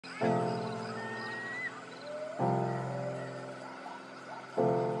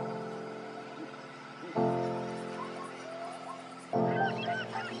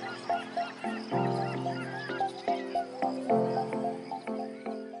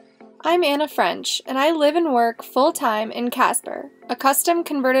I'm Anna French, and I live and work full-time in Casper, a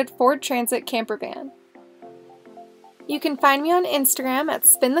custom-converted Ford Transit camper van. You can find me on Instagram at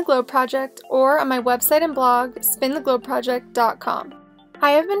Spin the Globe Project or on my website and blog, spintheglobeproject.com.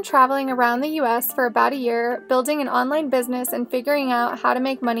 I have been traveling around the US for about a year, building an online business and figuring out how to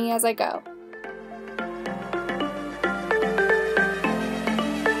make money as I go.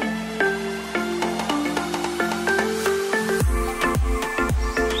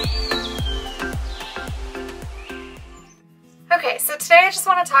 Okay, so today I just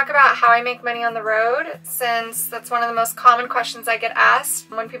want to talk about how I make money on the road, since that's one of the most common questions I get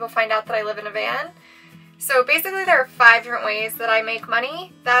asked when people find out that I live in a van. So basically there are 5 different ways that I make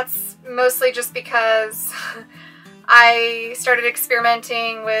money. That's mostly just because I started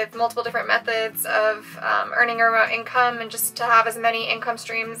experimenting with multiple different methods of earning a remote income, and just to have as many income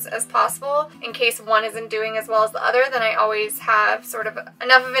streams as possible. In case one isn't doing as well as the other, then I always have sort of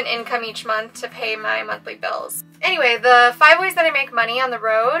enough of an income each month to pay my monthly bills. Anyway, the 5 ways that I make money on the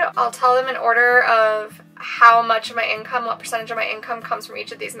road, I'll tell them in order of how much of my income, what percentage of my income comes from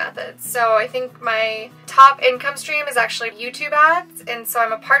each of these methods. So I think my top income stream is actually YouTube ads, and so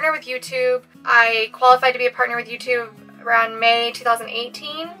I'm a partner with YouTube. I qualified to be a partner with YouTube around May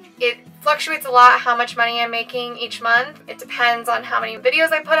 2018. It fluctuates a lot how much money I'm making each month. It depends on how many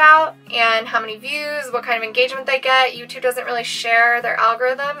videos I put out and how many views, what kind of engagement they get. YouTube doesn't really share their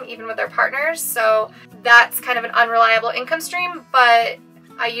algorithm even with their partners, so that's kind of an unreliable income stream, but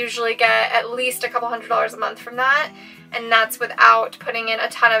I usually get at least a couple $100s a month from that, and that's without putting in a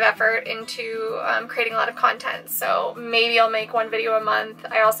ton of effort into creating a lot of content. So maybe I'll make 1 video a month.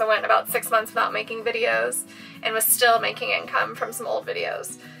 I also went about 6 months without making videos and was still making income from some old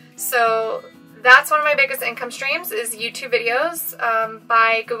videos. So that's one of my biggest income streams, is YouTube videos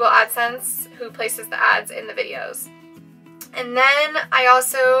by Google AdSense, who places the ads in the videos. And then I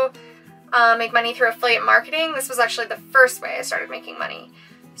also make money through affiliate marketing. This was actually the first way I started making money.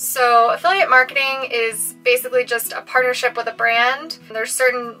 So affiliate marketing is basically just a partnership with a brand. There's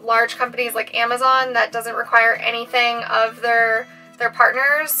certain large companies like Amazon that doesn't require anything of their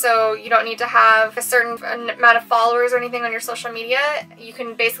partners, so you don't need to have a certain amount of followers or anything on your social media. You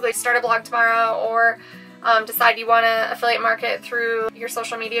can basically start a blog tomorrow, or decide you want to affiliate market through your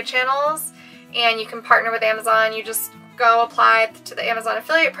social media channels, and you can partner with Amazon. You just go apply to the Amazon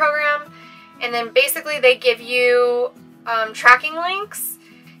affiliate program, and then basically they give you tracking links.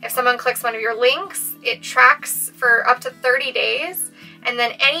 If someone clicks one of your links, it tracks for up to 30 days, and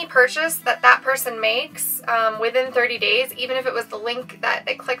then any purchase that that person makes within 30 days, even if it was the link that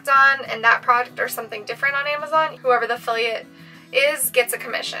they clicked on and that product or something different on Amazon, whoever the affiliate is gets a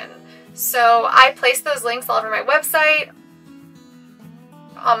commission. So I place those links all over my website,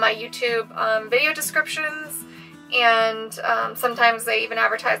 on my YouTube video descriptions, and sometimes they even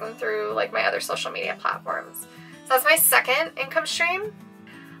advertise them through like my other social media platforms. So that's my second income stream.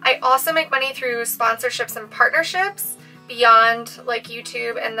 I also make money through sponsorships and partnerships beyond like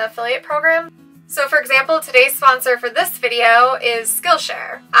YouTube and the affiliate program. So for example, today's sponsor for this video is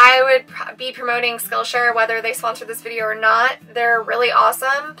Skillshare. I would be promoting Skillshare whether they sponsor this video or not. They're a really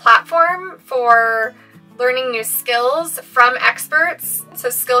awesome platform for learning new skills from experts. So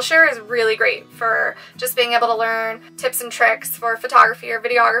Skillshare is really great for just being able to learn tips and tricks for photography or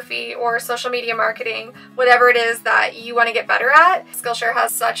videography or social media marketing, whatever it is that you want to get better at. Skillshare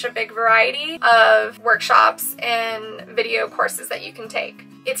has such a big variety of workshops and video courses that you can take.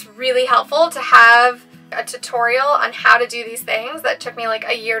 It's really helpful to have a tutorial on how to do these things that took me like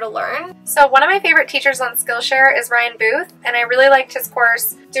a year to learn. So one of my favorite teachers on Skillshare is Ryan Booth, and I really liked his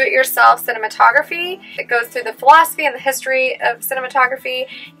course, Do-It-Yourself Cinematography. It goes through the philosophy and the history of cinematography,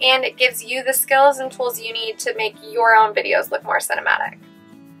 and it gives you the skills and tools you need to make your own videos look more cinematic.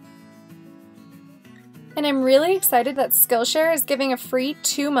 And I'm really excited that Skillshare is giving a free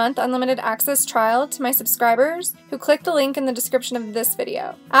 2-month unlimited access trial to my subscribers who click the link in the description of this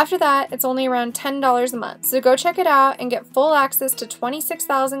video. After that, it's only around $10 a month, so go check it out and get full access to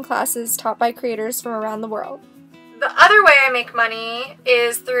 26,000 classes taught by creators from around the world. The other way I make money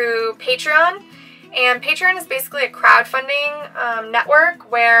is through Patreon, and Patreon is basically a crowdfunding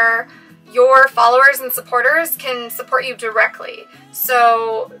network where your followers and supporters can support you directly.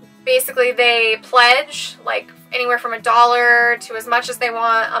 So basically they pledge like anywhere from $1 to as much as they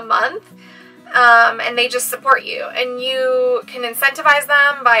want a month, and they just support you, and you can incentivize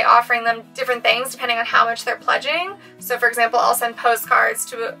them by offering them different things depending on how much they're pledging. So for example, I'll send postcards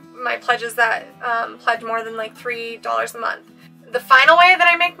to my pledges that pledge more than like $3 a month. The final way that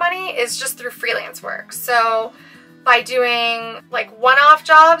I make money is just through freelance work. So by doing like one-off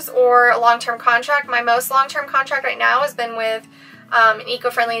jobs or a long-term contract. My most long-term contract right now has been with an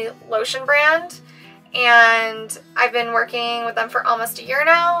eco-friendly lotion brand. And I've been working with them for almost a year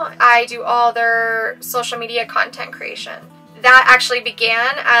now. I do all their social media content creation. That actually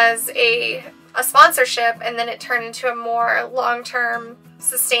began as a sponsorship, and then it turned into a more long-term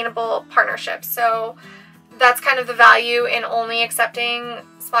sustainable partnership. So that's kind of the value in only accepting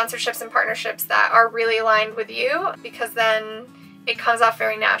sponsorships and partnerships that are really aligned with you, because then it comes off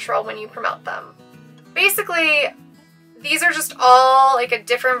very natural when you promote them. Basically, these are just all like a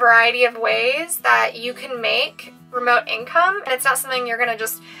different variety of ways that you can make remote income, and it's not something you're gonna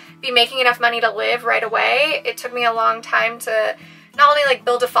just be making enough money to live right away. It took me a long time to not only like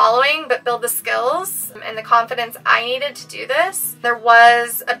build a following, but build the skills and the confidence I needed to do this. There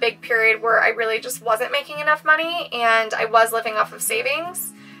was a big period where I really just wasn't making enough money, and I was living off of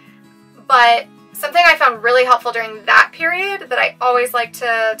savings. But something I found really helpful during that period that I always like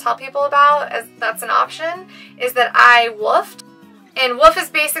to tell people about, as that's an option, is that I woofed. And woof is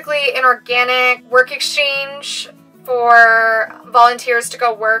basically an organic work exchange for volunteers to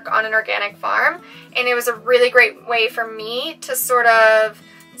go work on an organic farm. And it was a really great way for me to sort of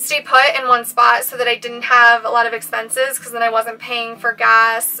stay put in one spot so that I didn't have a lot of expenses, because then I wasn't paying for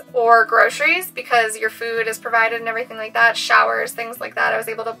gas or groceries, because your food is provided and everything like that, showers, things like that. I was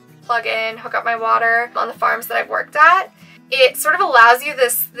able to plug in, hook up my water on the farms that I've worked at. It sort of allows you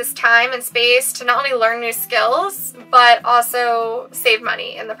this time and space to not only learn new skills, but also save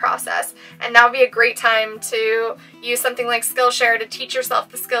money in the process. And that would be a great time to use something like Skillshare to teach yourself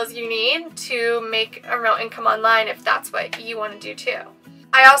the skills you need to make a real income online, if that's what you want to do too.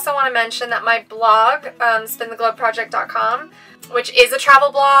 I also want to mention that my blog, spintheGlobeproject.com, which is a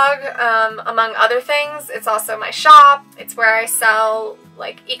travel blog, among other things. It's also my shop. It's where I sell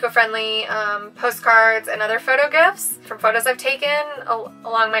like eco-friendly postcards and other photo gifts from photos I've taken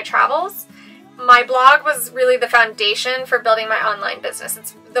along my travels. My blog was really the foundation for building my online business.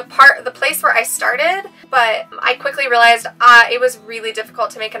 It's the place where I started, but I quickly realized it was really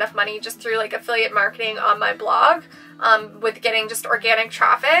difficult to make enough money just through like affiliate marketing on my blog, with getting just organic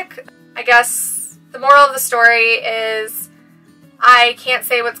traffic. I guess the moral of the story is I can't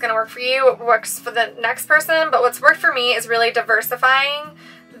say what's going to work for you, what works for the next person, but what's worked for me is really diversifying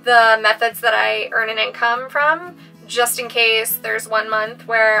the methods that I earn an income from, just in case there's one month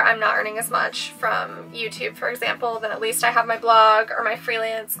where I'm not earning as much from YouTube, for example. Then at least I have my blog or my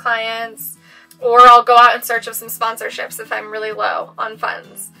freelance clients, or I'll go out in search of some sponsorships if I'm really low on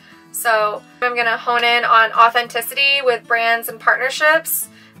funds. So I'm going to hone in on authenticity with brands and partnerships,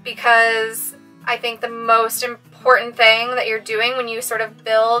 because I think the most important thing that you're doing when you sort of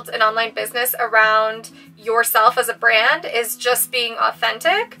build an online business around yourself as a brand is just being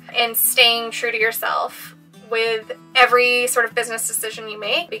authentic and staying true to yourself with every sort of business decision you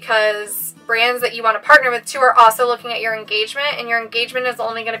make, because brands that you want to partner with too are also looking at your engagement, and your engagement is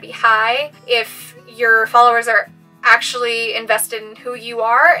only going to be high if your followers are actually invested in who you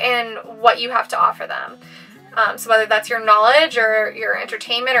are and what you have to offer them. So whether that's your knowledge or your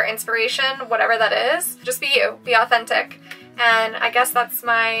entertainment or inspiration, whatever that is, just be you, be authentic. And I guess that's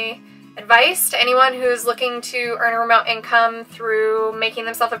my advice to anyone who's looking to earn a remote income through making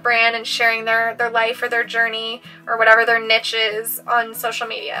themselves a brand and sharing their life or their journey or whatever their niche is on social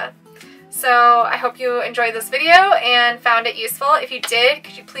media. So I hope you enjoyed this video and found it useful. If you did,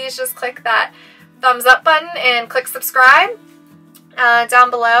 could you please just click that thumbs up button and click subscribe down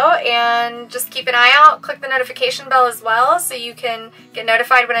below, and just keep an eye out. Click the notification bell as well so you can get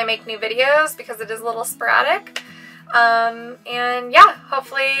notified when I make new videos, because it is a little sporadic. And yeah,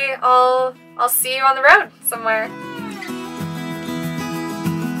 hopefully I'll see you on the road somewhere.